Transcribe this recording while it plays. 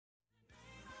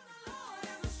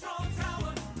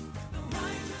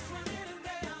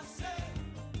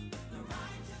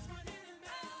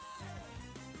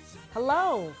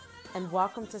Hello, and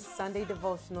welcome to Sunday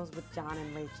Devotionals with John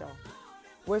and Rachel.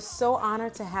 We're so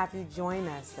honored to have you join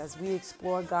us as we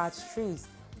explore God's truths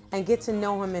and get to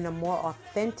know Him in a more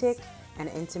authentic and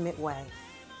intimate way.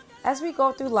 As we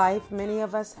go through life, many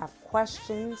of us have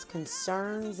questions,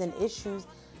 concerns, and issues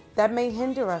that may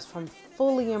hinder us from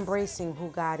fully embracing who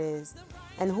God is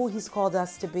and who He's called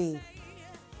us to be.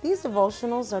 These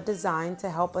devotionals are designed to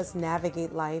help us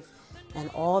navigate life and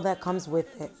all that comes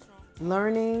with it,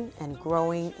 learning and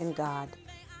growing in God.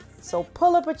 So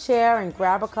pull up a chair and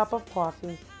grab a cup of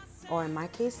coffee, or in my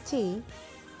case, tea,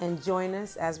 and join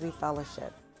us as we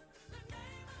fellowship.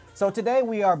 So today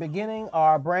we are beginning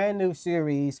our brand new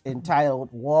series entitled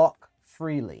Walk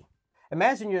Freely.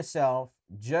 Imagine yourself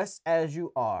just as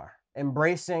you are,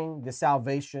 embracing the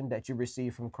salvation that you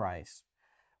receive from Christ.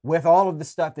 With all of the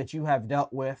stuff that you have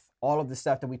dealt with, all of the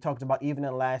stuff that we talked about even in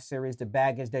the last series, the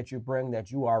baggage that you bring that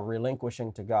you are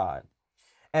relinquishing to God.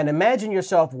 And imagine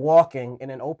yourself walking in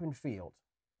an open field,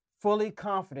 fully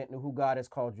confident in who God has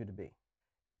called you to be.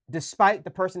 Despite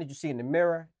the person that you see in the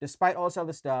mirror, despite all this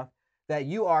other stuff, that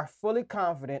you are fully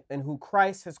confident in who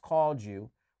Christ has called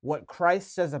you, what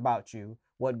Christ says about you,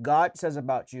 what God says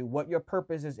about you, what your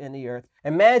purpose is in the earth.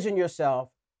 Imagine yourself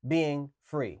being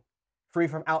free, free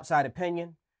from outside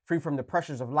opinion, free from the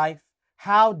pressures of life.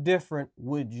 How different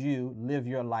would you live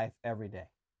your life every day?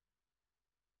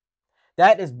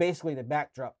 That is basically the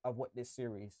backdrop of what this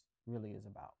series really is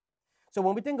about. So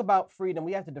when we think about freedom,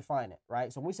 we have to define it,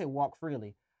 right? So when we say walk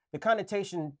freely, the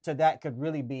connotation to that could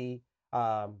really be,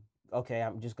 okay,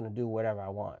 I'm just going to do whatever I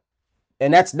want.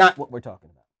 And that's not what we're talking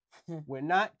about. We're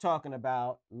not talking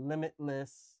about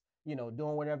limitless,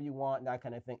 doing whatever you want, that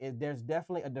kind of thing. There's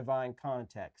definitely a divine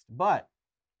context. But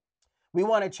we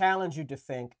want to challenge you to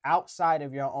think outside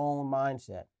of your own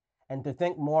mindset and to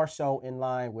think more so in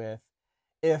line with,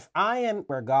 if I am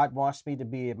where God wants me to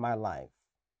be in my life,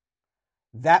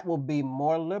 that will be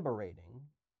more liberating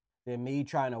than me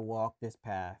trying to walk this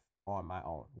path on my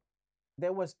own.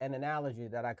 There was an analogy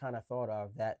that I kind of thought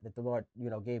of that the Lord,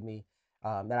 gave me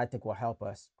that I think will help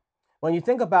us. When you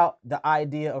think about the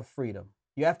idea of freedom,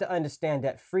 you have to understand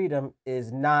that freedom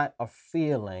is not a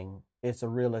feeling, it's a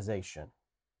realization,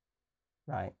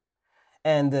 right?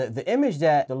 And the image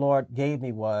that the Lord gave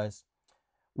me was,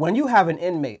 when you have an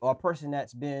inmate or a person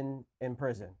that's been in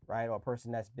prison, right, or a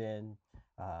person that's been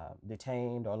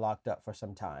detained or locked up for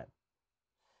some time,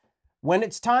 when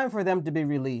it's time for them to be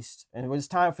released and when it's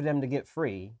time for them to get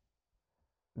free,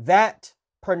 that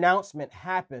pronouncement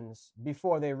happens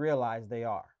before they realize they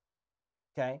are.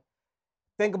 Okay?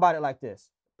 Think about it like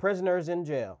this. Prisoners in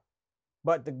jail,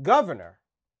 but the governor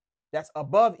that's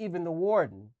above even the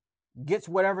warden gets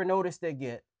whatever notice they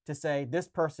get to say this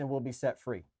person will be set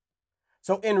free.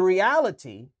 So in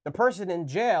reality, the person in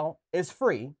jail is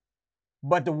free,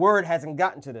 but the word hasn't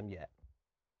gotten to them yet.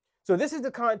 So this is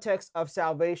the context of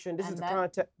salvation. This is the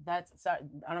context. That's sorry,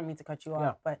 I don't mean to cut you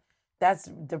off, but that's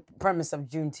the premise of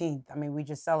Juneteenth. I mean, we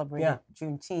just celebrated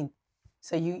Juneteenth.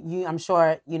 So I'm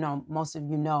sure most of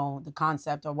you know the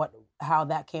concept or how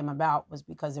that came about was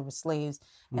because there were slaves,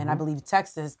 and I believe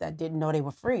Texas that didn't know they were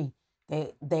free.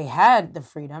 They had the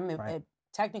freedom. It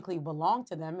technically belonged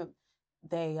to them.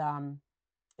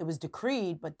 It was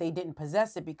decreed, but they didn't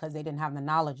possess it because they didn't have the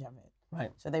knowledge of it. Right.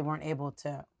 So they weren't able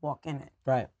to walk in it.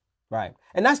 Right. Right.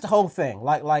 And that's the whole thing.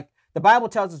 Like the Bible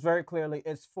tells us very clearly,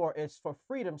 it's for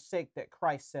freedom's sake that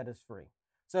Christ set us free.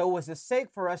 So it was the sake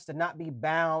for us to not be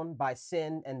bound by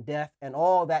sin and death and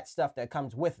all that stuff that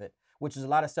comes with it, which is a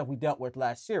lot of stuff we dealt with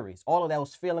last series. All of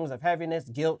those feelings of heaviness,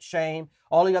 guilt, shame,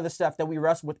 all the other stuff that we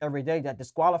wrestle with every day that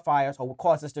disqualify us or will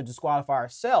cause us to disqualify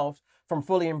ourselves from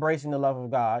fully embracing the love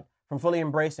of God, from fully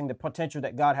embracing the potential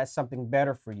that God has something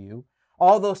better for you.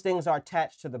 All those things are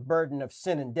attached to the burden of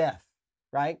sin and death,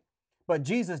 right? But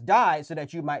Jesus died so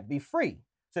that you might be free.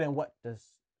 So then what does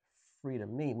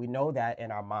freedom mean? We know that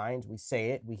in our minds, we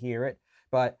say it, we hear it,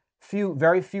 but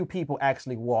very few people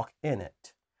actually walk in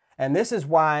it. And this is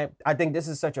why I think this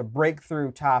is such a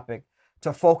breakthrough topic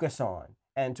to focus on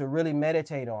and to really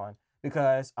meditate on,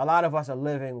 because a lot of us are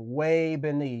living way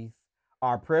beneath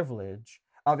our privilege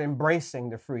of embracing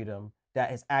the freedom that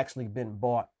has actually been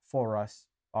bought for us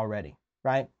already,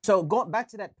 right? So going back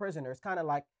to that prisoner, it's kind of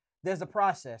like there's a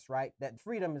process, right? That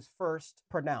freedom is first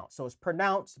pronounced. So it's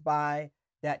pronounced by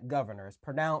that governor. It's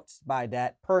pronounced by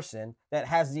that person that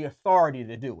has the authority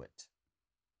to do it.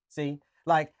 See,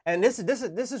 and this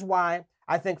is why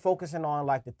I think focusing on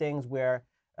like the things where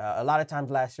a lot of times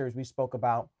last series we spoke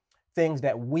about things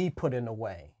that we put in the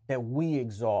way, that we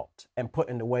exalt and put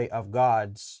in the way of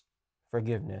God's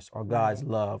forgiveness or God's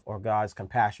love or God's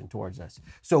compassion towards us.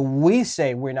 So we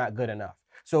say we're not good enough.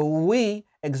 So we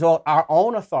exalt our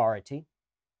own authority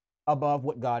above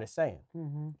what God is saying.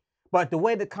 Mm-hmm. But the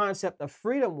way the concept of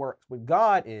freedom works with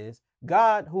God is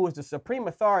God, who is the supreme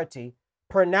authority,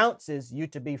 pronounces you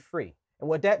to be free. And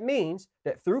what that means,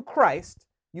 that through Christ,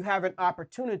 you have an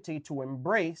opportunity to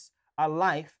embrace a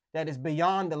life that is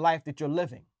beyond the life that you're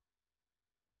living.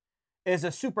 It's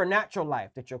a supernatural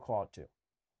life that you're called to.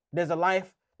 There's a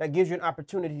life that gives you an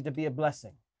opportunity to be a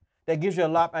blessing, that gives you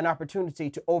an opportunity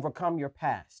to overcome your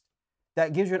past,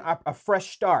 that gives you a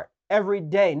fresh start. Every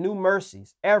day, new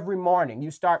mercies. Every morning,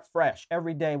 you start fresh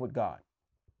every day with God.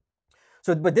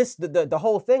 So, but the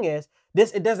whole thing is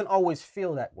this, it doesn't always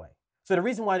feel that way. So the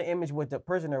reason why the image with the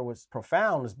prisoner was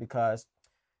profound is because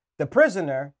the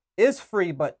prisoner is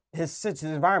free, but his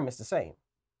environment's the same,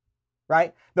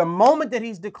 right? The moment that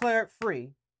he's declared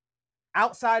free,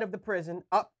 outside of the prison,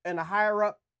 up in a higher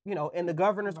up, in the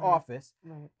governor's office,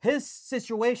 his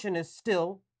situation is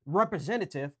still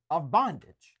representative of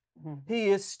bondage.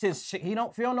 Mm-hmm. He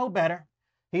don't feel no better.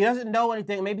 He doesn't know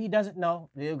anything. Maybe he doesn't know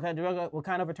what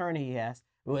kind of attorney he has.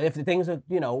 If the things are,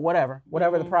 whatever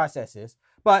mm-hmm. the process is.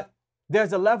 But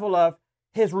there's a level of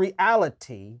his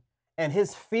reality and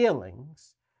his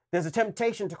feelings. There's a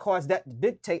temptation to cause that to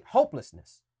dictate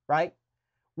hopelessness, right?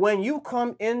 When you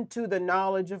come into the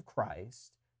knowledge of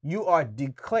Christ, you are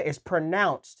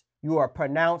you are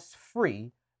pronounced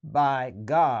free by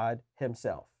God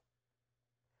himself.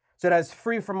 So that's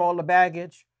free from all the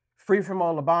baggage, free from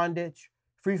all the bondage,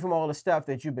 free from all the stuff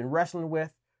that you've been wrestling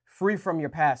with, free from your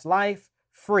past life,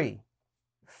 free,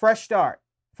 fresh start,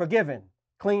 forgiven,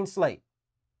 clean slate,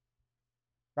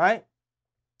 right?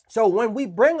 So when we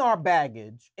bring our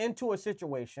baggage into a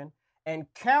situation and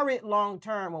carry it long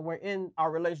term when we're in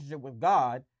our relationship with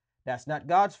God, that's not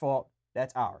God's fault,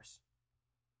 that's ours.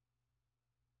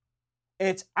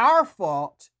 It's our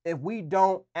fault if we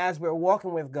don't, as we're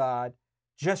walking with God,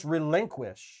 just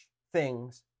relinquish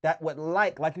things that would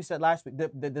like you said last week,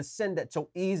 the sin that so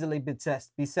easily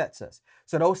besets us.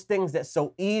 So those things that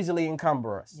so easily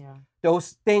encumber us,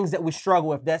 those things that we struggle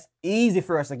with, that's easy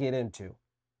for us to get into.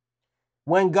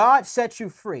 When God sets you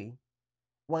free,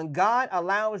 when God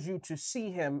allows you to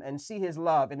see him and see his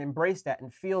love and embrace that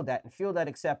and feel that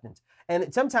acceptance.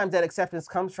 And sometimes that acceptance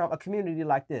comes from a community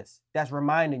like this that's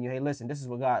reminding you, hey, listen, this is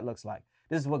what God looks like.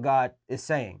 This is what God is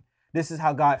saying. This is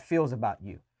how God feels about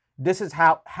you. This is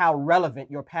how relevant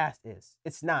your past is.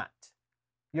 It's not.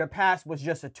 Your past was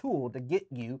just a tool to get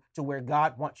you to where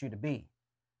God wants you to be.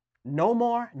 No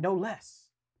more, no less.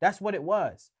 That's what it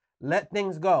was. Let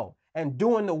things go. And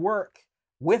doing the work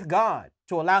with God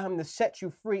to allow him to set you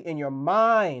free in your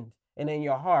mind and in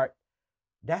your heart.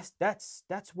 That's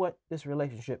what this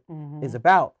relationship mm-hmm. is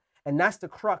about. And that's the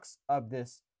crux of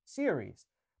this series.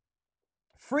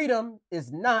 Freedom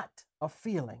is not a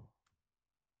feeling.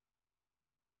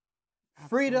 Absolutely.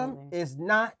 Freedom is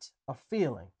not a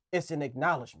feeling. It's an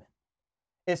acknowledgement.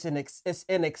 It's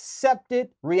an accepted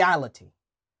reality.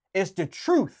 It's the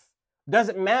truth.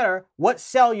 Doesn't matter what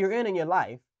cell you're in your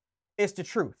life. It's the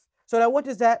truth. So now what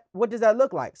does that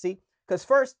look like? See, because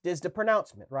first is the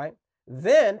pronouncement, right?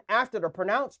 Then after the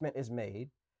pronouncement is made,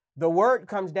 the word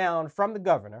comes down from the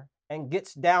governor and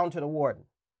gets down to the warden.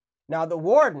 Now the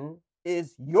warden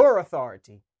is your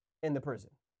authority in the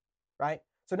prison, right?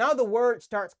 So now the word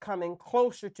starts coming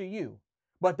closer to you.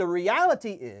 But the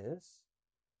reality is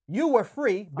you were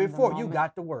free before you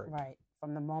got the word. Right,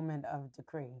 from the moment of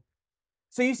decree.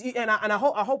 So you see, and I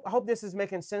hope this is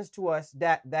making sense to us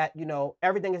that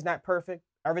everything is not perfect,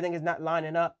 everything is not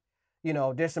lining up.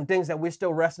 There's some things that we're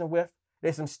still wrestling with.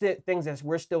 There's some things that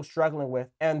we're still struggling with,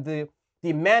 and the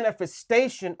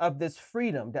manifestation of this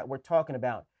freedom that we're talking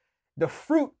about, the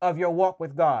fruit of your walk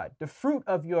with God, the fruit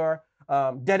of your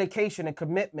dedication and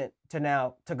commitment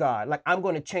to God. Like, I'm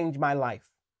going to change my life.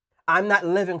 I'm not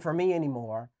living for me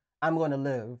anymore. I'm going to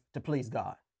live to please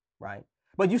God, right?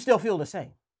 But you still feel the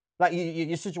same. Like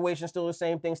your situation is still the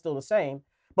same, things still the same.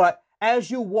 But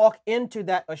as you walk into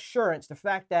that assurance, the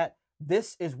fact that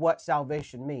this is what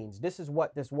salvation means, this is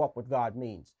what this walk with God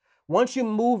means. Once you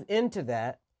move into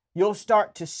that, you'll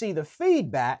start to see the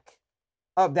feedback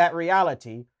of that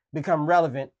reality become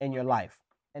relevant in your life.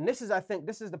 And I think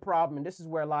this is the problem, and this is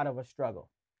where a lot of us struggle.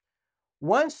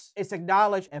 Once it's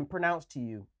acknowledged and pronounced to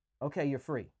you, okay, you're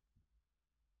free.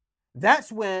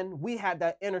 That's when we have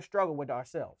that inner struggle with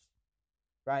ourselves.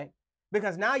 Right?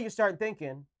 Because now you start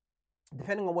thinking,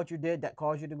 depending on what you did that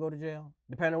caused you to go to jail,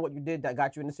 depending on what you did that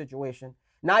got you in the situation,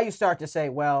 now you start to say,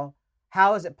 well,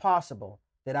 how is it possible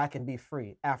that I can be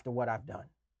free after what I've done?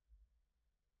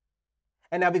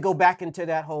 And now we go back into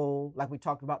that whole, like we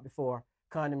talked about before,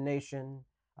 condemnation,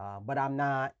 but I'm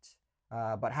not.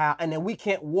 but how, and then we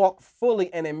can't walk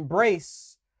fully and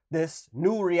embrace this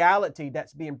new reality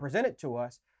that's being presented to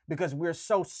us because we're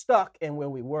so stuck in where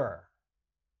we were.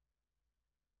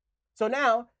 So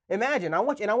now imagine, I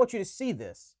want you to see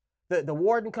this. The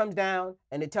warden comes down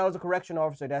and it tells the correction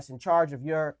officer that's in charge of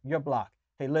your block,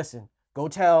 hey, listen, go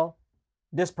tell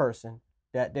this person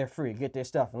that they're free, get their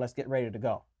stuff, and let's get ready to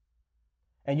go.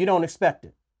 And you don't expect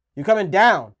it. You're coming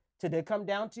down they come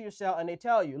down to your cell and they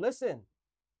tell you, listen,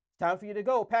 it's time for you to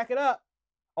go, pack it up.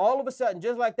 All of a sudden,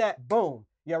 just like that, boom,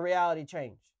 your reality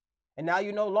changed. And now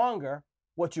you're no longer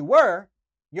what you were.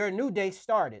 Your new day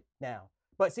started now.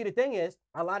 But see, the thing is,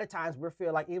 a lot of times we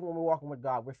feel like, even when we're walking with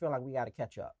God, we feel like we got to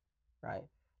catch up, right?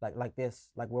 Like this,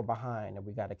 like we're behind and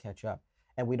we got to catch up.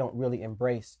 And we don't really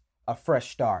embrace a fresh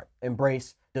start,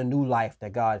 embrace the new life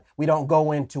that God, we don't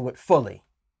go into it fully.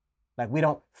 Like we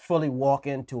don't fully walk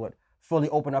into it, fully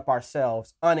open up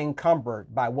ourselves,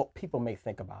 unencumbered by what people may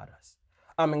think about us,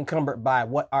 unencumbered by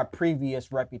what our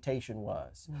previous reputation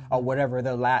was, or whatever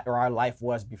or our life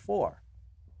was before.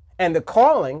 And the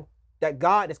calling that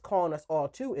God is calling us all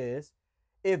to is,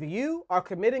 if you are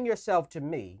committing yourself to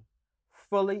me,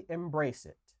 fully embrace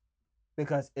it,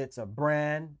 because it's a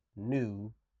brand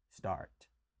new start.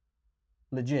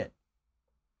 Legit.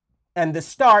 And the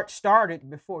start started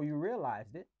before you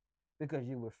realized it, because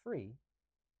you were free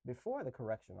before the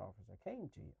correction officer came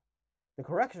to you. The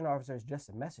correction officer is just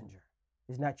a messenger.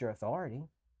 He's not your authority,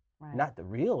 right. Not the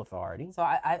real authority. So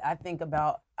I think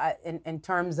about, in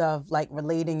terms of like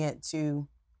relating it to,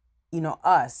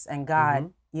 us and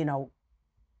God,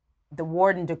 the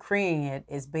warden decreeing it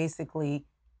is basically,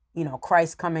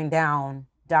 Christ coming down,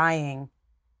 dying,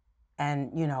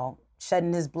 and,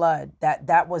 shedding his blood.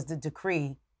 That was the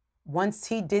decree. Once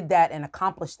he did that and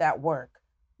accomplished that work,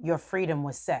 your freedom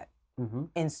was set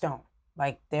in stone.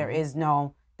 Like there is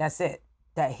no, that's it.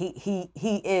 That he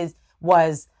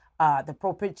was the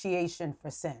propitiation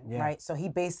for sin, right? So he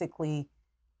basically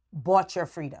bought your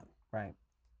freedom. Right.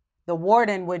 The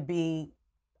warden would be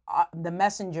the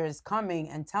messengers coming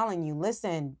and telling you,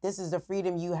 listen, this is the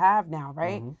freedom you have now,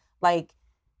 right? Like.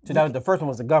 So that was, the first one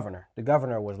was the governor. The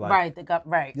governor was like. Right,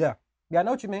 right. Yeah. Yeah, I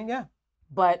know what you mean, yeah.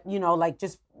 But, like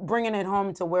just bringing it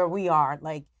home to where we are,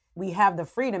 like we have the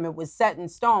freedom. It was set in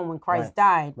stone when Christ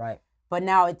died. Right. But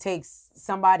now it takes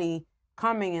somebody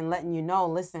coming and letting you know,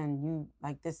 listen, you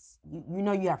like this,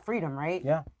 you have freedom, right?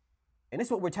 Yeah. And this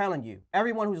is what we're telling you.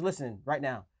 Everyone who's listening right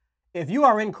now, if you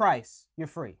are in Christ, you're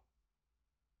free.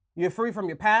 You're free from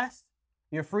your past.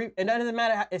 You're free. And it doesn't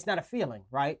matter. It's not a feeling,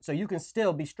 right? So you can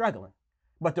still be struggling.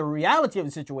 But the reality of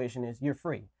the situation is you're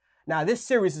free. Now, this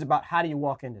series is about how do you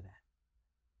walk into that?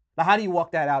 Now, how do you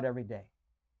walk that out every day?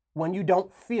 When you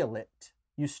don't feel it,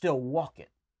 you still walk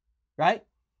it, right?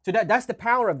 So that's the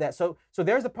power of that. So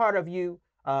there's a part of you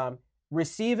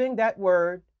receiving that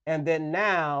word and then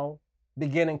now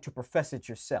beginning to profess it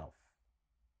yourself,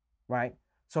 right?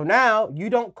 So now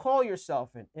you don't call yourself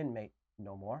an inmate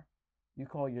no more. You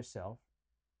call yourself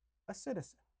a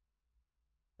citizen.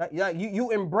 You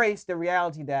embrace the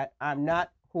reality that I'm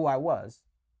not who I was.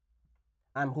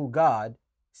 I'm who God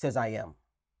says I am.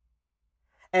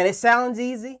 And it sounds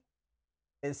easy.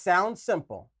 It sounds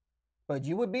simple. But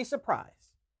you would be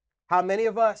surprised how many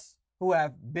of us who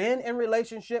have been in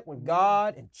relationship with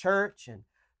God and church and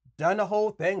done the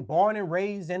whole thing, born and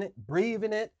raised in it,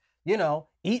 breathing it,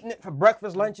 eating it for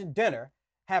breakfast, lunch, and dinner,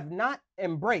 have not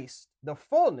embraced the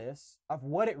fullness of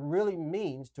what it really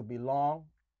means to belong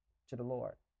to the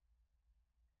Lord.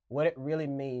 What it really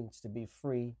means to be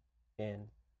free in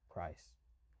Christ.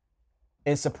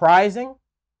 It's surprising,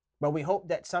 but we hope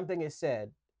that something is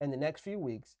said in the next few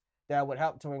weeks that would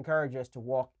help to encourage us to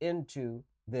walk into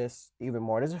this even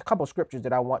more. There's a couple of scriptures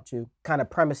that I want to kind of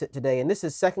premise it today. And this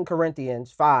is 2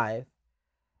 Corinthians 5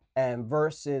 and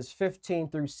verses 15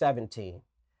 through 17.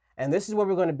 And this is where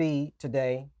we're going to be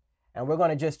today. And we're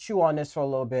going to just chew on this for a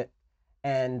little bit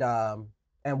and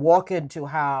walk into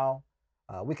how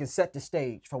we can set the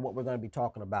stage for what we're going to be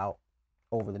talking about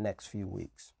over the next few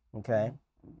weeks. Okay.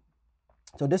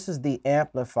 So this is the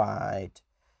Amplified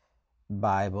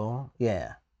Bible.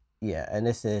 Yeah. And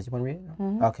this is, you want to read it?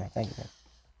 Mm-hmm. Okay. Thank you.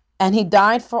 And he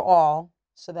died for all,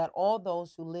 so that all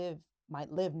those who live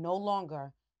might live no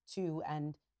longer to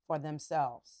and for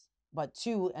themselves, but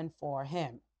to and for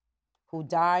him, who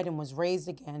died and was raised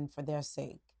again for their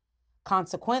sake.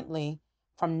 Consequently,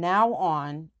 from now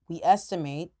on, we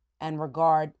estimate and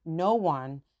regard no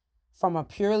one from a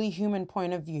purely human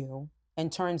point of view in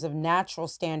terms of natural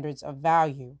standards of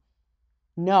value.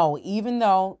 No, even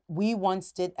though we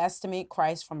once did estimate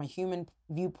Christ from a human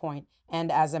viewpoint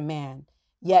and as a man,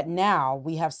 yet now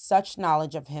we have such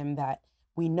knowledge of him that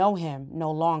we know him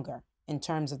no longer in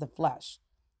terms of the flesh.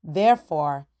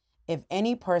 Therefore, if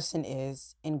any person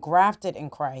is engrafted in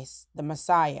Christ, the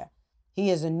Messiah, he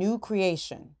is a new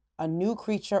creation, a new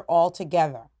creature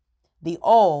altogether. The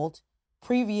old,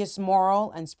 previous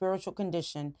moral and spiritual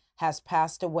condition has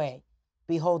passed away.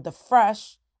 Behold, the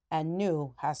fresh and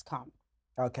new has come.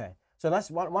 Okay. So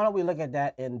why don't we look at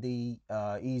that in the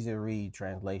easy to read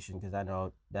translation, because I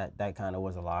know that kind of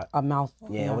was a lot. A mouthful.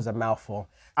 Yeah, it was a mouthful.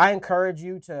 I encourage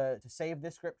you to save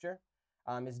this scripture.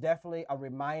 It's definitely a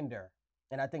reminder,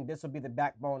 and I think this will be the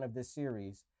backbone of this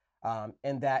series.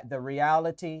 And that the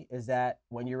reality is that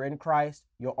when you're in Christ,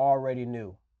 you're already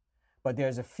new. But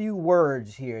there's a few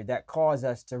words here that cause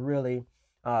us to really,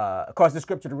 cause the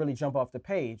scripture to really jump off the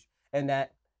page, and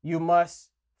that you must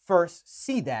first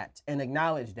see that and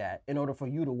acknowledge that in order for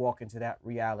you to walk into that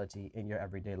reality in your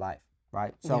everyday life,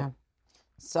 right?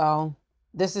 So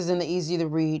this is in the easy to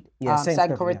read, same 2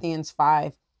 scripture, Corinthians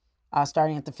 5,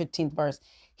 starting at the 15th verse.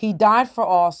 He died for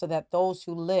all so that those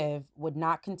who live would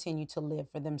not continue to live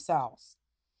for themselves.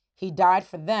 He died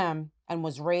for them and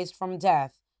was raised from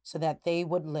death so that they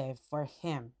would live for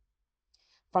him.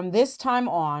 From this time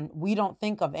on, we don't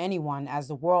think of anyone as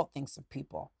the world thinks of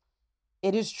people.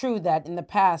 It is true that in the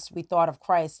past we thought of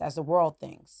Christ as the world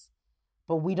thinks,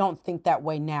 but we don't think that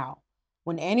way now.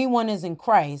 When anyone is in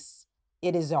Christ,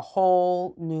 it is a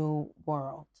whole new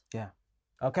world. Yeah.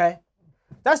 Okay.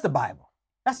 That's the Bible.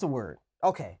 That's the word.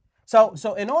 Okay. So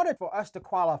in order for us to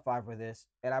qualify for this,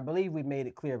 and I believe we made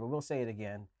it clear, but we'll say it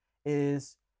again,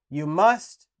 is you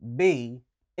must be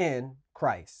in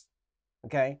Christ.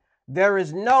 Okay. There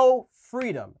is no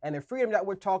freedom, and the freedom that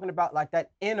we're talking about, like that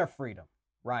inner freedom,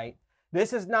 right?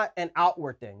 This is not an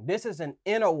outward thing. This is an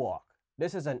inner walk.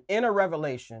 This is an inner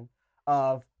revelation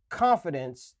of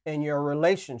confidence in your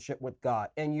relationship with God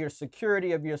and your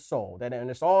security of your soul. That when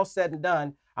it's all said and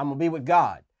done, I'm going to be with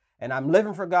God and I'm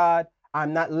living for God.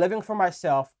 I'm not living for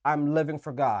myself. I'm living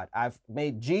for God. I've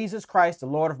made Jesus Christ the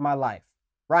Lord of my life,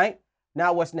 right?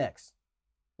 Now what's next?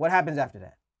 What happens after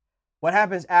that? What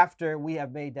happens after we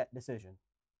have made that decision?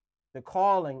 The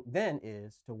calling then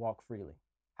is to walk freely.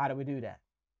 How do we do that?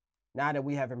 Now that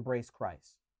we have embraced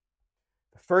Christ,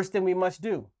 the first thing we must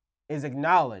do is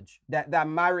acknowledge that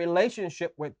my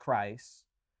relationship with Christ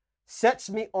sets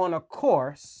me on a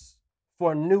course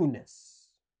for newness.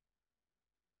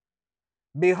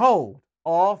 Behold,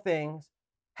 all things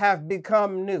have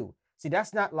become new. See,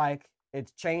 that's not like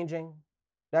it's changing.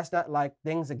 That's not like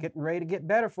things are getting ready to get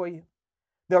better for you.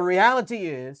 The reality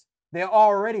is they're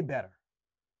already better.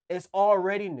 It's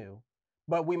already new,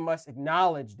 but we must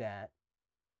acknowledge that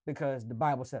because the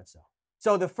Bible said so.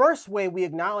 So the first way we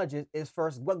acknowledge it is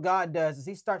first, what God does is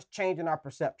he starts changing our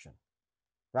perception,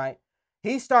 right?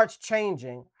 He starts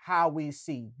changing how we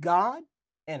see God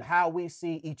and how we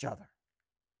see each other.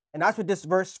 And that's what this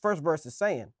first verse is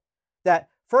saying, that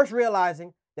first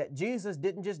realizing that Jesus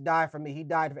didn't just die for me, he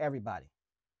died for everybody,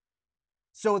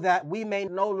 so that we may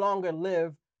no longer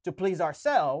live to please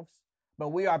ourselves, but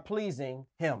we are pleasing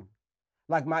him.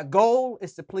 Like my goal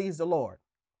is to please the Lord.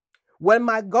 When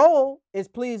my goal is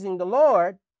pleasing the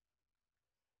Lord,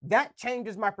 that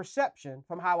changes my perception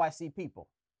from how I see people.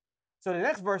 So the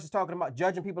next verse is talking about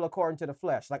judging people according to the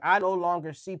flesh. Like I no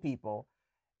longer see people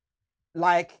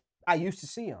like I used to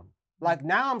see them. Like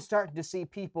now I'm starting to see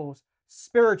people's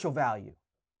spiritual value.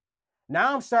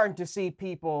 Now I'm starting to see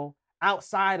people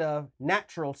outside of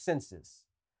natural senses.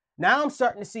 Now I'm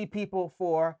starting to see people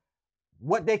for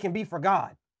what they can be for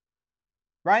God,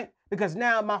 right? Because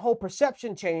now my whole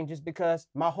perception changes because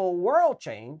my whole world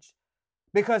changed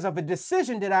because of a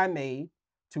decision that I made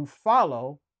to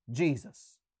follow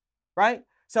Jesus, right?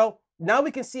 So now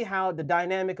we can see how the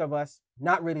dynamic of us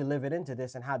not really living into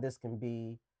this and how this can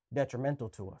be detrimental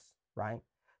to us, right?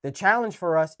 The challenge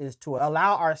for us is to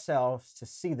allow ourselves to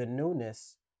see the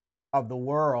newness of the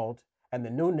world and the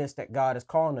newness that God is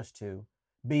calling us to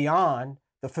beyond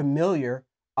the familiar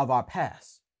of our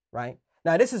past, right?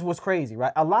 Now, this is what's crazy,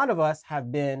 right? A lot of us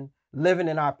have been living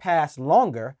in our past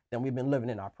longer than we've been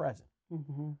living in our present.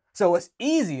 Mm-hmm. So it's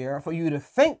easier for you to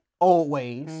think old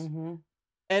ways, mm-hmm.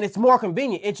 and it's more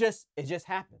convenient. It just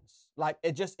happens. Like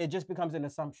it just becomes an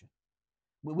assumption.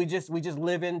 We just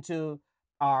live into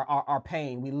our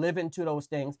pain. We live into those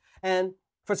things. And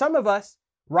for some of us,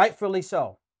 rightfully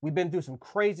so. We've been through some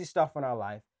crazy stuff in our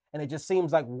life, and it just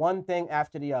seems like one thing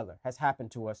after the other has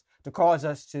happened to us to cause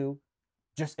us to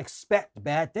just expect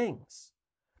bad things.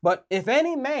 But if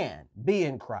any man be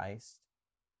in Christ,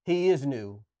 he is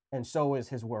new, and so is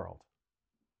his world.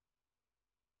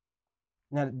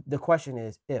 Now the question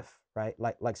is if, right?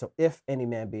 Like so if any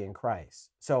man be in Christ.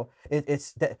 So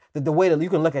it's the way that you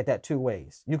can look at that two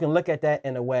ways. You can look at that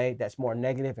in a way that's more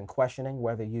negative and questioning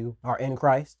whether you are in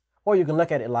Christ, or you can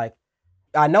look at it like,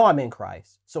 I know I'm in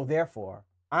Christ, so therefore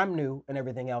I'm new and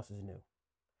everything else is new.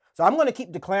 So I'm going to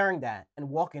keep declaring that and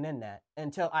walking in that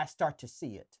until I start to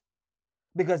see it.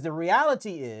 Because the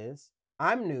reality is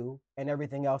I'm new and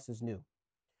everything else is new.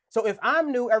 So if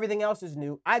I'm new, everything else is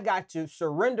new, I got to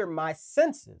surrender my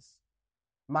senses,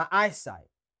 my eyesight,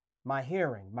 my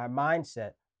hearing, my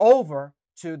mindset over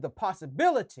to the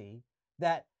possibility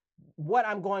that what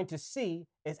I'm going to see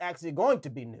is actually going to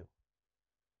be new.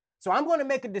 So I'm going to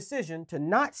make a decision to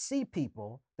not see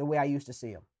people the way I used to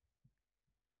see them.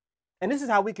 And this is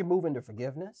how we can move into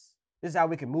forgiveness. This is how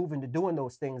we can move into doing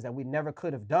those things that we never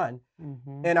could have done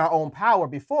in our own power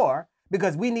before,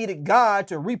 because we needed God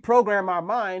to reprogram our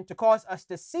mind to cause us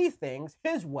to see things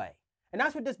his way. And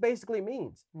that's what this basically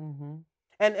means.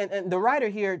 And the writer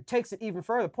here takes it even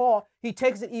further. Paul, he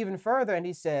takes it even further and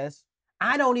he says,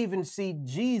 I don't even see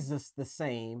Jesus the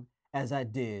same as I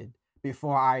did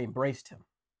before I embraced him.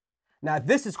 Now,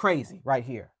 this is crazy right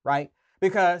here, right?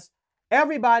 Because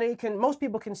most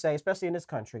people can say, especially in this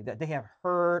country, that they have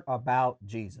heard about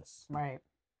Jesus. Right.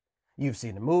 You've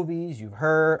seen the movies, you've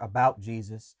heard about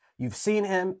Jesus, you've seen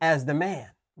him as the man.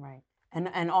 Right.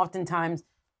 And oftentimes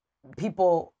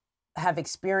people have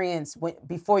experienced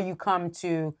before you come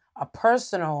to a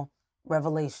personal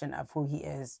revelation of who he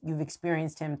is, you've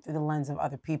experienced him through the lens of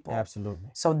other people. Absolutely.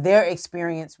 So their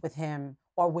experience with him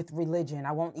or with religion,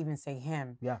 I won't even say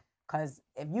him. Yeah. Because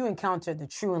if you encounter the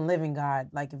true and living God,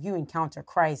 like if you encounter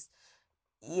Christ,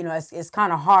 it's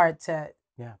kind of hard to,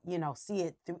 see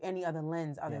it through any other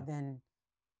lens other than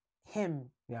him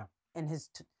and his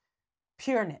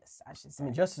pureness, I should say. I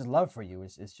mean, just his love for you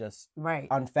is just right.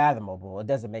 unfathomable. It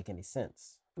doesn't make any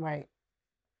sense. Right.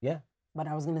 Yeah. But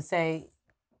I was going to say,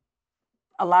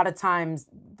 a lot of times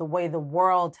the way the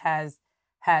world has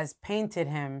painted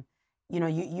him,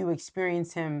 you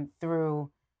experience him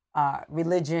through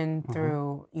religion,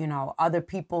 through, other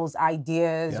people's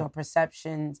ideas or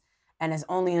perceptions. And it's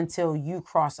only until you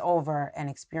cross over and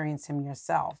experience him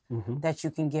yourself that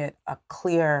you can get a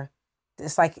clear,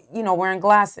 it's like, wearing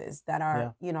glasses that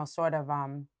are, sort of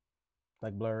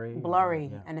like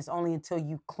blurry. And it's only until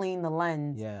you clean the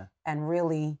lens and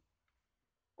really,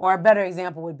 or a better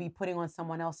example would be putting on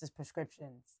someone else's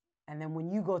prescriptions. And then when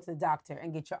you go to the doctor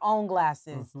and get your own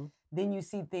glasses, then you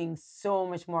see things so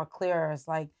much more clearer. It's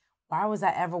like, why was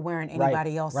I ever wearing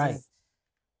anybody else's?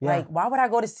 Right. Like, why would I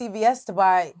go to CVS to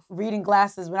buy reading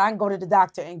glasses when I can go to the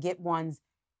doctor and get ones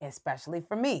especially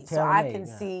for me? So I can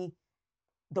see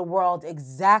the world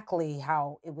exactly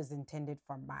how it was intended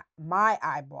for my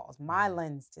eyeballs, my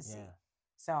lens to see.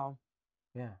 So.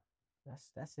 Yeah,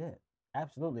 that's it.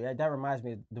 Absolutely. That reminds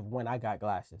me of when I got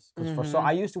glasses. So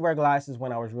I used to wear glasses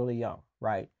when I was really young,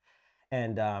 right?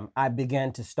 And I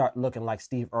began to start looking like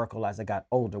Steve Urkel as I got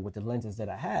older with the lenses that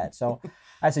I had. So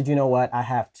I said, you know what? I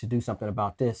have to do something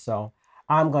about this. So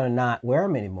I'm going to not wear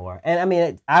them anymore. And I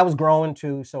mean, I was growing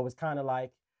too. So it's kind of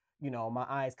like, my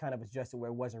eyes kind of adjusted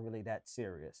where it wasn't really that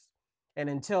serious. And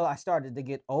until I started to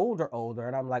get older,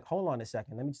 and I'm like, hold on a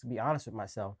second. Let me just be honest with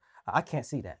myself. I can't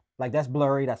see that. Like, that's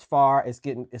blurry. That's far. It's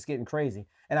getting crazy.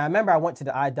 And I remember I went to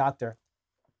the eye doctor.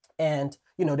 And,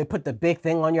 they put the big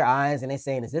thing on your eyes and they're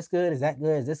saying, is this good? Is that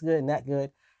good? Is this good and that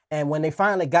good? And when they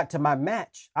finally got to my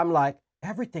match, I'm like,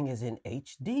 everything is in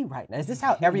HD right now. Is this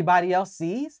how everybody else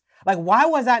sees? Like, why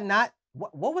was I not,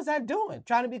 what was I doing?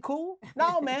 Trying to be cool?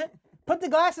 No, man. Put the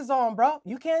glasses on, bro.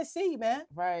 You can't see, man.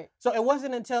 Right. So it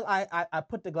wasn't until I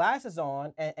put the glasses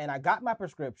on and I got my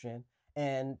prescription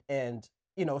and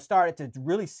started to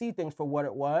really see things for what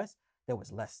it was. There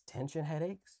was less tension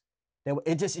headaches.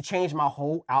 It changed my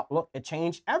whole outlook. It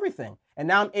changed everything. And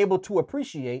now I'm able to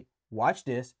appreciate, watch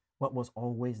this, what was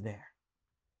always there.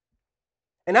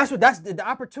 And that's the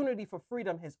opportunity for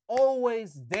freedom is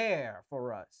always there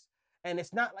for us. And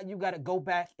it's not like you got to go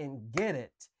back and get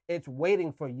it. It's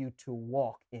waiting for you to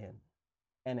walk in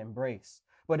and embrace.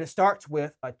 But it starts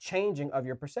with a changing of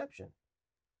your perception.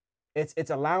 It's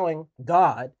allowing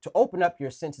God to open up your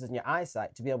senses and your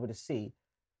eyesight to be able to see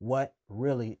what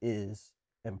really is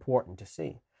important to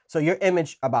see. So your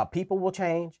image about people will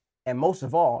change. And most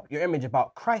of all, your image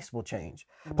about Christ will change.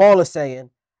 Paul is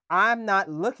saying, I'm not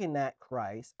looking at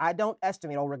Christ. I don't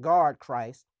estimate or regard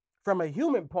Christ from a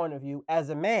human point of view as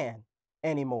a man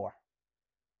anymore.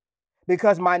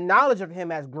 Because my knowledge of him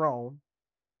has grown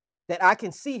that I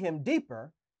can see him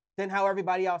deeper than how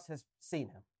everybody else has seen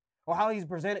him or how he's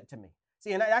presented to me.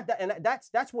 See, and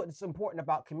that's what's important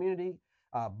about community,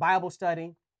 Bible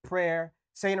study, prayer,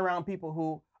 staying around people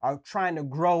who are trying to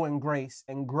grow in grace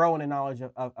and grow in the knowledge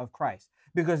of Christ.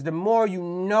 Because the more you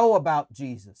know about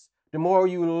Jesus, the more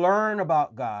you learn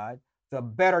about God, the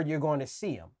better you're going to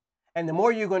see him. And the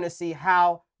more you're going to see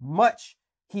how much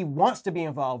he wants to be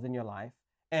involved in your life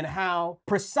and how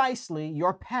precisely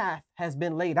your path has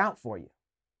been laid out for you.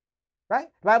 Right?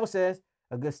 The Bible says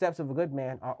the good steps of a good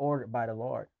man are ordered by the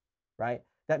Lord. Right?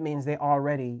 That means they're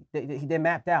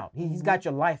mapped out. He's got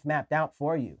your life mapped out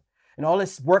for you. And all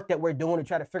this work that we're doing to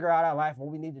try to figure out our life,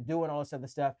 what we need to do and all this other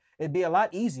stuff, it'd be a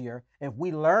lot easier if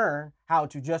we learn how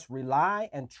to just rely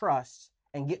and trust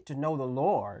and get to know the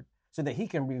Lord so that he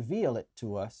can reveal it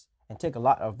to us and take a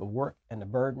lot of the work and the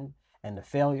burden and the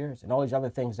failures and all these other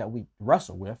things that we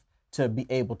wrestle with to be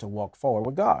able to walk forward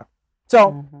with God.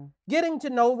 So getting to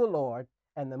know the Lord,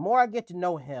 and the more I get to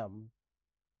know him,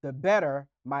 the better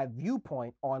my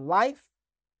viewpoint on life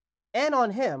and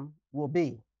on him will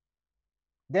be.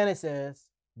 Then it says,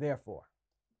 therefore,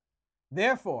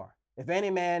 if any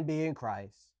man be in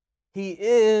Christ, he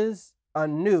is a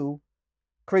new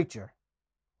creature,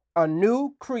 a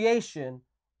new creation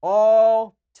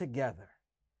altogether.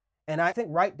 And I think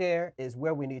right there is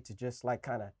where we need to just like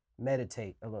kind of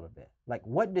meditate a little bit. Like,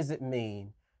 what does it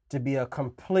mean to be a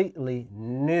completely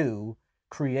new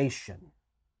creation?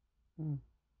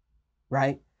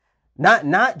 Right?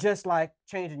 Not just like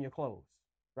changing your clothes,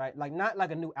 right? Like not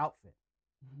like a new outfit.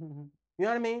 You know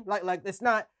what I mean? Like it's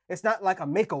not like a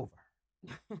makeover.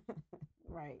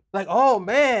 Right. Like, oh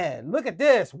man, look at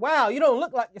this. Wow, you don't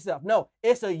look like yourself. No,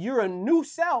 you're a new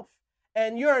self,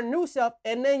 and you're a new self,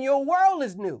 and then your world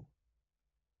is new.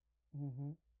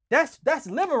 That's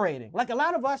liberating. Like a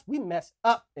lot of us, we mess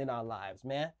up in our lives,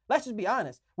 man. Let's just be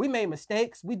honest. We made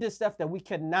mistakes. We did stuff that we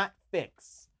cannot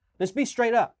fix. Let's be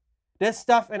straight up. There's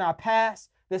stuff in our past.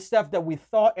 There's stuff that we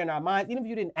thought in our minds, even if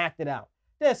you didn't act it out.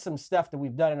 There's some stuff that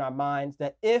we've done in our minds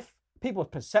that if people's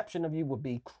perception of you would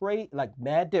be like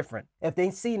mad different if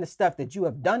they seen the stuff that you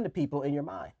have done to people in your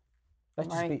mind.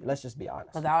 Let's just be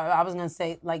honest. Because I was gonna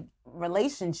say, like,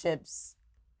 relationships,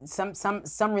 some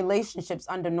relationships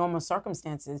under normal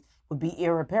circumstances would be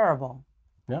irreparable.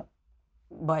 Yeah.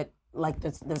 But like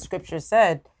the scripture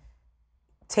said,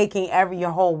 taking your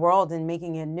whole world and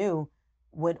making it new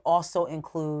would also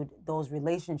include those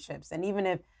relationships. And even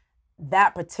if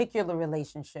that particular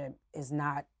relationship is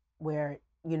not where,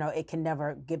 it can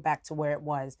never get back to where it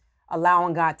was,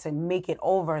 allowing God to make it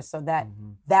over so that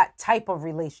that type of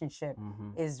relationship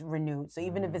is renewed. So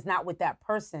even if it's not with that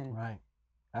person, right,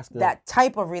 that's good. That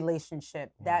type of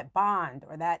relationship, that bond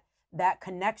or that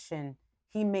connection,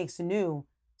 he makes new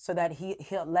so that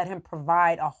he'll let him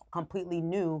provide a completely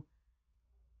new,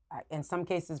 in some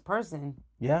cases, person.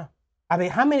 Yeah. I mean,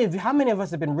 how many of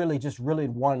us have been really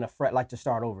wanting to fret, like to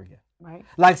start over again? Right.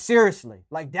 Like seriously,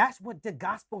 like that's what the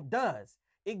gospel does.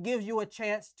 It gives you a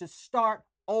chance to start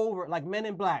over, like Men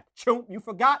in Black. You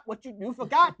forgot you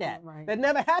forgot that. Right. That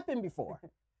never happened before.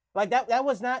 Like that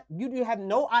was not, you have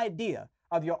no idea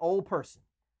of your old person.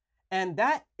 And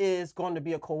that is going to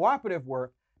be a cooperative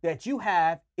work that you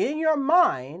have in your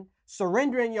mind,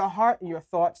 surrendering your heart and your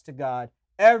thoughts to God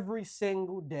every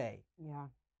single day. Yeah.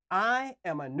 I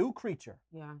am a new creature.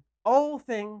 Yeah. Old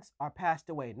things are passed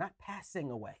away, not passing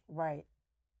away. Right.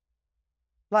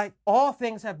 Like all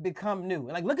things have become new.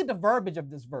 Like look at the verbiage of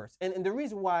this verse. And the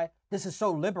reason why this is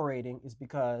so liberating is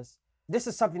because this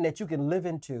is something that you can live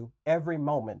into every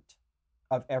moment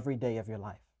of every day of your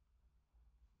life.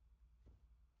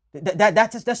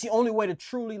 That's the only way to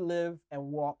truly live and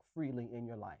walk freely in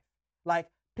your life. Like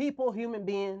people, human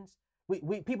beings,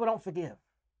 people don't forgive.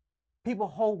 People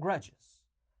hold grudges.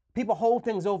 People hold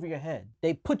things over your head.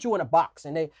 They put you in a box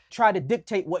and they try to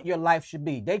dictate what your life should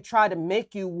be. They try to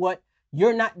make you what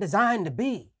you're not designed to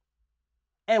be.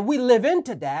 And we live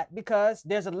into that because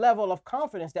there's a level of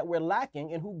confidence that we're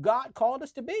lacking in who God called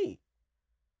us to be.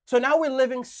 So now we're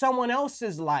living someone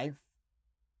else's life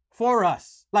for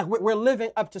us. Like we're living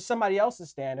up to somebody else's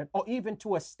standard, or even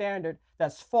to a standard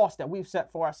that's false that we've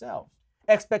set for ourselves.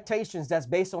 Expectations that's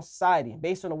based on society,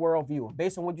 based on a worldview,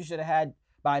 based on what you should have had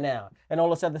by now, and all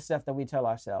this other stuff that we tell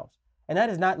ourselves. And that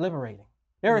is not liberating.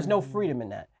 There is no freedom in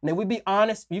that. And if we be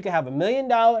honest, you can have $1 million,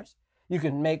 you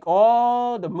can make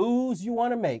all the moves you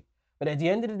want to make, but at the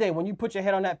end of the day, when you put your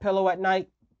head on that pillow at night,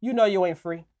 you know you ain't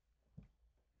free.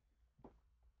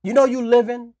 You know you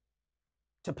living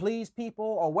to please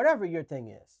people or whatever your thing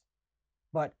is.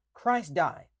 But Christ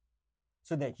died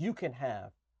so that you can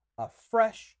have a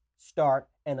fresh start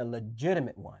and a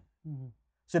legitimate one,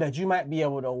 so that you might be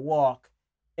able to walk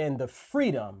in the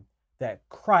freedom that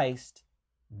Christ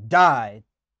died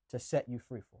to set you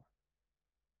free for.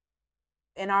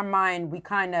 In our mind, we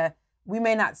kind of we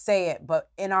may not say it, but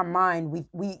in our mind,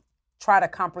 we try to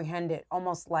comprehend it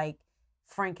almost like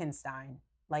Frankenstein.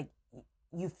 Like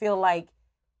you feel like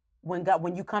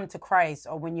when you come to Christ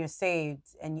or when you're saved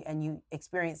and you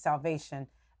experience salvation,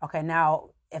 okay, now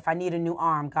if I need a new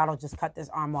arm, God will just cut this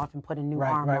arm off and put a new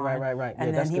arm on. Right.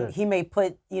 And Yeah, then he may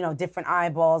put, different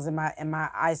eyeballs in my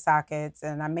eye sockets,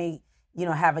 and I may,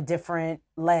 have a different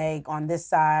leg on this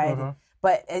side. Mhm.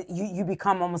 But you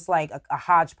become almost like a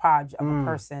hodgepodge of a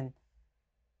person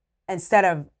instead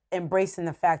of embracing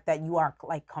the fact that you are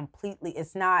like completely,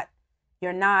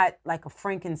 you're not like a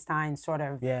Frankenstein sort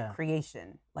of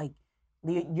creation. Like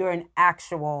you're an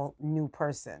actual new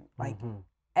person. Like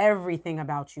everything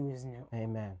about you is new.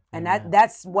 Amen. And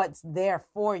that's what's there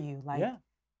for you. Like, Yeah.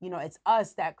 It's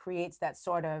us that creates that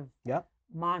sort of Yep.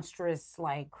 monstrous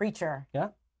like creature. Yeah.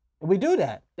 We do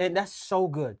that. And that's so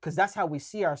good because that's how we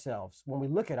see ourselves when we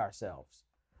look at ourselves.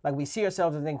 Like we see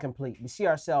ourselves as incomplete. We see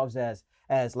ourselves as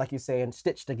like you say, and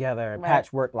stitched together and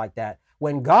patchwork like that.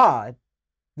 When God,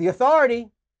 the authority,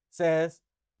 says,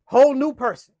 whole new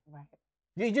person. Right.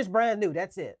 You're just brand new.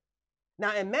 That's it.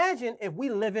 Now imagine if we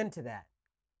live into that.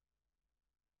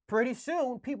 Pretty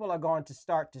soon, people are going to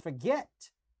start to forget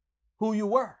who you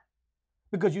were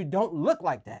because you don't look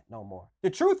like that no more. The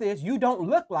truth is, you don't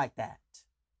look like that.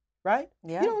 Right?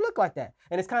 Yeah. You don't look like that.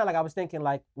 And it's kind of like I was thinking,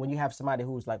 like when you have somebody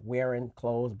who's like wearing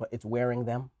clothes, but it's wearing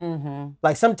them. Mm-hmm.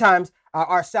 Like sometimes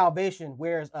our salvation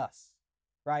wears us,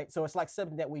 right? So it's like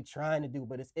something that we're trying to do,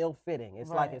 but it's ill-fitting. It's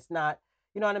like it's not,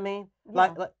 you know what I mean? Yeah.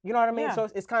 Like you know what I mean? Yeah. So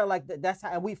it's kind of like that's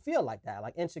how we feel like that,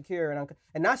 like insecure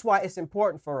and that's why it's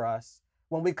important for us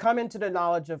when we come into the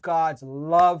knowledge of God's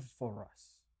love for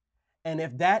us. And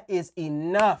if that is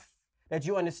enough, that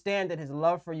you understand that his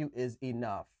love for you is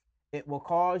enough, it will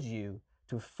cause you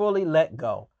to fully let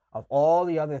go of all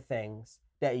the other things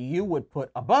that you would put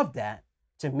above that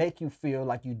to make you feel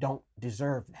like you don't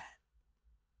deserve that.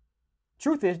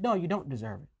 Truth is, no, you don't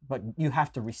deserve it, but you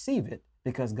have to receive it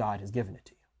because God has given it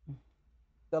to you.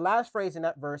 The last phrase in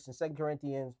that verse in 2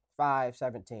 Corinthians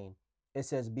 5:17, it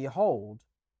says, behold,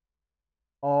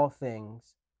 all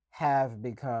things have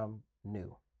become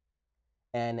new.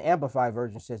 And the Amplified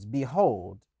version says,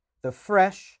 behold, the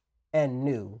fresh and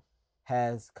new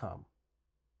has come.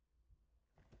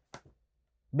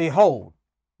 Behold,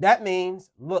 that means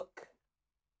look.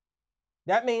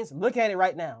 That means look at it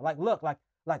right now. Like look,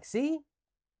 like see?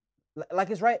 Like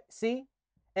it's right, see?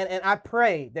 And I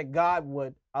pray that God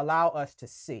would allow us to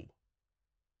see.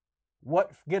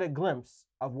 Get a glimpse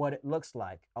of what it looks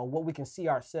like, or what we can see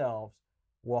ourselves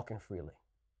walking freely,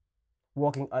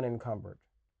 walking unencumbered,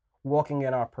 walking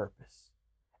in our purpose.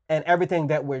 And everything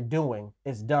that we're doing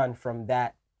is done from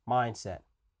that mindset,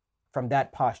 from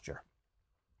that posture.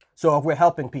 So if we're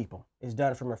helping people, it's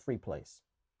done from a free place.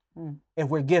 If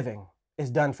we're giving, it's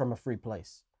done from a free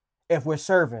place. If we're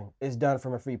serving, it's done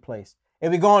from a free place.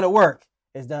 If we're going to work,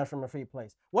 it's done from a free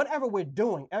place. Whatever we're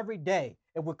doing every day,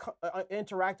 if we're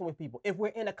interacting with people, if we're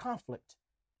in a conflict,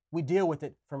 we deal with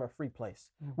it from a free place.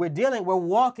 We're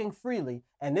walking freely,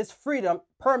 and this freedom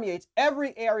permeates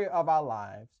every area of our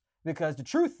lives because the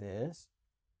truth is,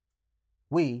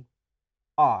 we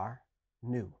are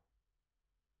new.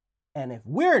 And if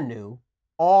we're new,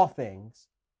 all things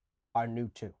are new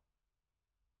too.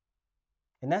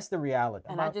 And that's the reality.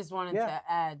 And I just wanted to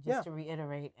add, just to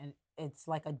reiterate, and it's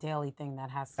like a daily thing that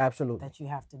that you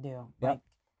have to do. Yep. Like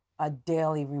a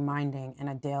daily reminding and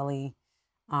a daily,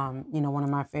 one of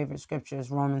my favorite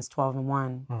scriptures, Romans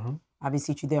 12:1. I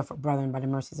beseech you therefore, brethren, by the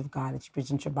mercies of God, that you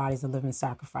present your bodies a living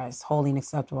sacrifice, holy and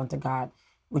acceptable unto God,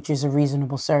 which is a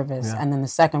reasonable service. Yeah. And then the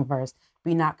second verse,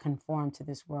 be not conformed to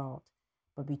this world,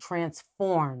 but be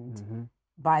transformed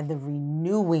by the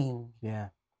renewing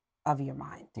of your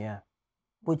mind. Yeah.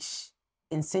 Which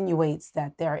insinuates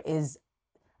that there is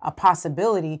a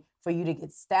possibility for you to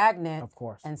get stagnant, of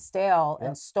course, and stale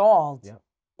and stalled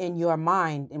in your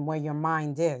mind and where your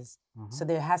mind is. So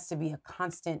there has to be a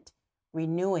constant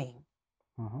renewing.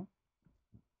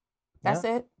 That's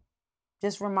it.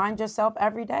 Just remind yourself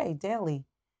every day, daily,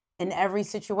 in every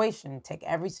situation. Take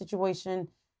every situation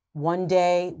one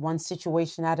day, one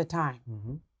situation at a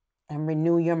time, and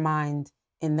renew your mind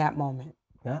in that moment.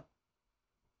 Yeah.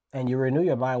 And you renew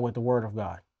your mind with the word of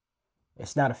God.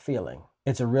 It's not a feeling.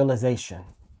 It's a realization.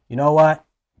 You know what?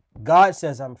 God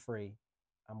says I'm free.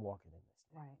 I'm walking in this.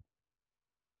 Right.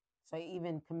 So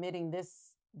even committing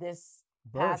this Verse.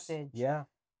 passage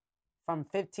from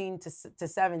 15 to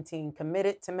 17, commit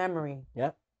it to memory.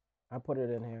 Yep. I put it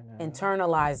in here now.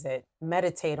 Internalize it.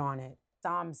 Meditate on it.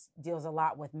 Psalms deals a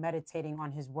lot with meditating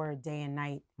on his word day and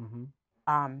night.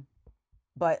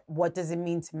 But what does it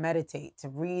mean to meditate, to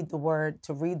read the word,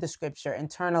 to read the scripture,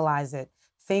 internalize it,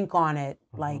 think on it,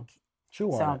 like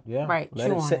chew so, on it. Yeah, right, let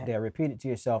chew it on sit it. there. Repeat it to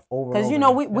yourself over and Because over. you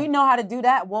know again. we know how to do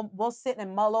that. We'll sit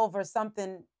and mull over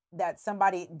something that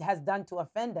somebody has done to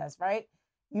offend us, right?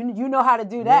 You know how to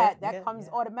do that. That comes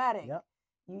automatic. Yep.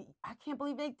 I can't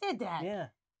believe they did that. Yeah.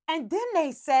 And then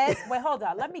they said, wait, hold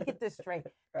on, let me get this straight.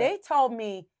 They told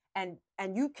me, and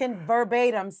you can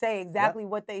verbatim say exactly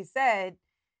what they said.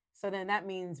 So then that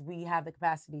means we have the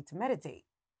capacity to meditate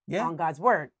on God's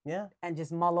word. Yeah. And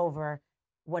just mull over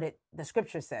what the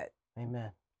scripture said.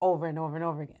 Amen. Over and over and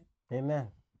over again. Amen.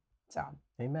 So.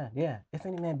 Amen. Yeah. If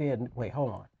any man be wait,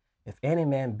 hold on. If any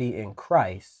man be in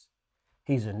Christ,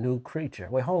 he's a new creature.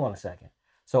 Wait, hold on a second.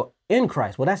 So in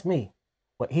Christ, well, that's me.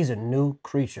 But he's a new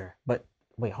creature. But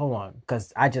wait, hold on.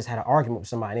 Because I just had an argument with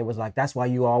somebody. And it was like, that's why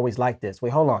you always like this.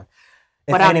 Wait, hold on.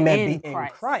 If any man be in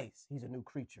Christ, he's a new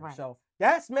creature. Right. So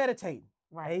that's meditating.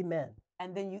 Right. Amen.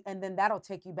 And then that'll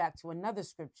take you back to another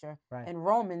scripture in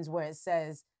Romans where it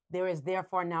says, there is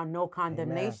therefore now no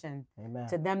condemnation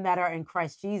to them that are in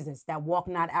Christ Jesus, that walk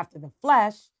not after the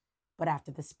flesh, but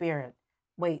after the Spirit.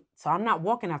 Wait, so I'm not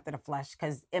walking after the flesh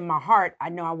because in my heart, I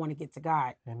know I want to get to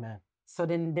God. Amen. So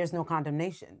then there's no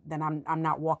condemnation. Then I'm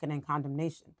not walking in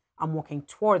condemnation. I'm walking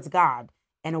towards God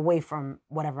and away from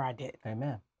whatever I did.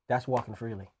 Amen. That's walking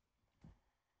freely.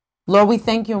 Lord, we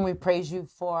thank you and we praise you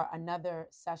for another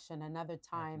session, another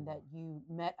time that you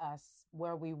met us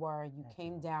where we were. You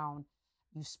came down.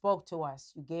 You spoke to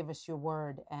us, you gave us your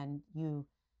word, and you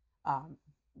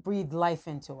breathed life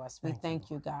into us. We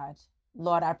thank you, God.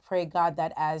 Lord, I pray, God,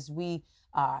 that as we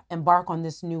embark on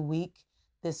this new week,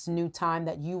 this new time,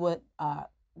 that you would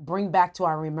bring back to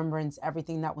our remembrance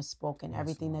everything that was spoken,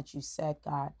 everything that you said,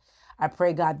 God. I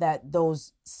pray, God, that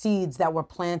those seeds that were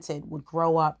planted would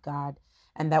grow up, God,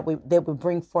 and that they would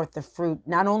bring forth the fruit,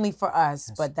 not only for us,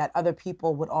 but that other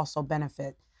people would also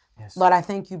benefit. Yes. Lord, I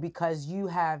thank you because you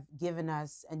have given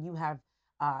us and you have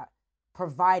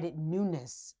provided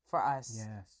newness for us.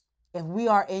 Yes. If we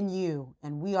are in you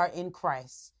and we are in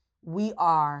Christ, we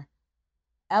are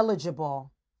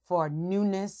eligible for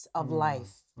newness of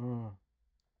life.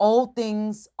 Old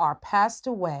things are passed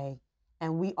away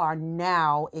and we are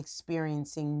now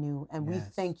experiencing new. And we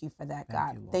thank you for that,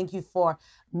 God. Thank you for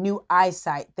new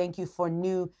eyesight. Thank you for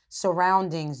new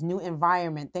surroundings, new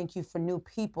environment. Thank you for new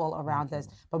people around us.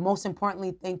 But most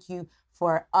importantly, thank you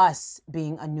for us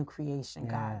being a new creation,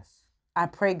 God. I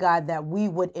pray, God, that we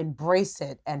would embrace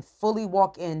it and fully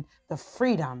walk in the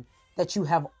freedom that you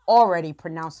have already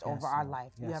pronounced over our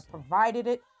life. You have provided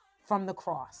it from the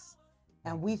cross.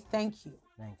 And we thank you.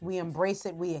 We embrace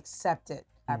it. We accept it.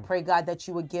 I pray, God, that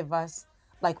you would give us,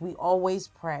 like we always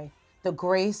pray, the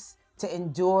grace to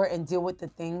endure and deal with the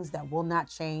things that will not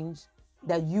change,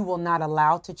 that you will not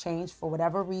allow to change for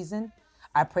whatever reason.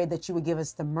 I pray that you would give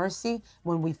us the mercy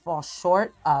when we fall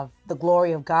short of the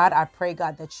glory of God. I pray,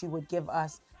 God, that you would give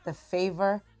us the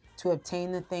favor to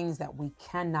obtain the things that we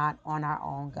cannot on our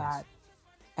own, God.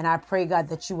 And I pray, God,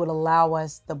 that you would allow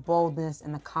us the boldness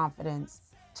and the confidence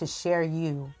to share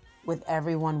you with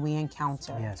everyone we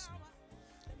encounter. Yes.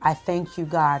 I thank you,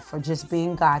 God, for just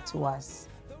being God to us.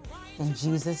 In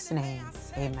Jesus' name,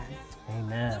 amen.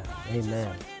 Amen.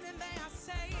 Amen.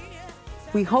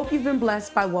 We hope you've been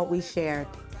blessed by what we shared.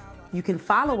 You can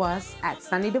follow us at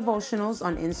Sunday Devotionals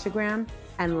on Instagram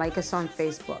and like us on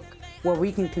Facebook, where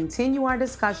we can continue our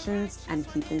discussions and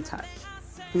keep in touch.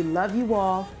 We love you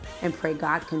all and pray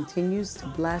God continues to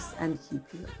bless and keep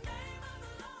you.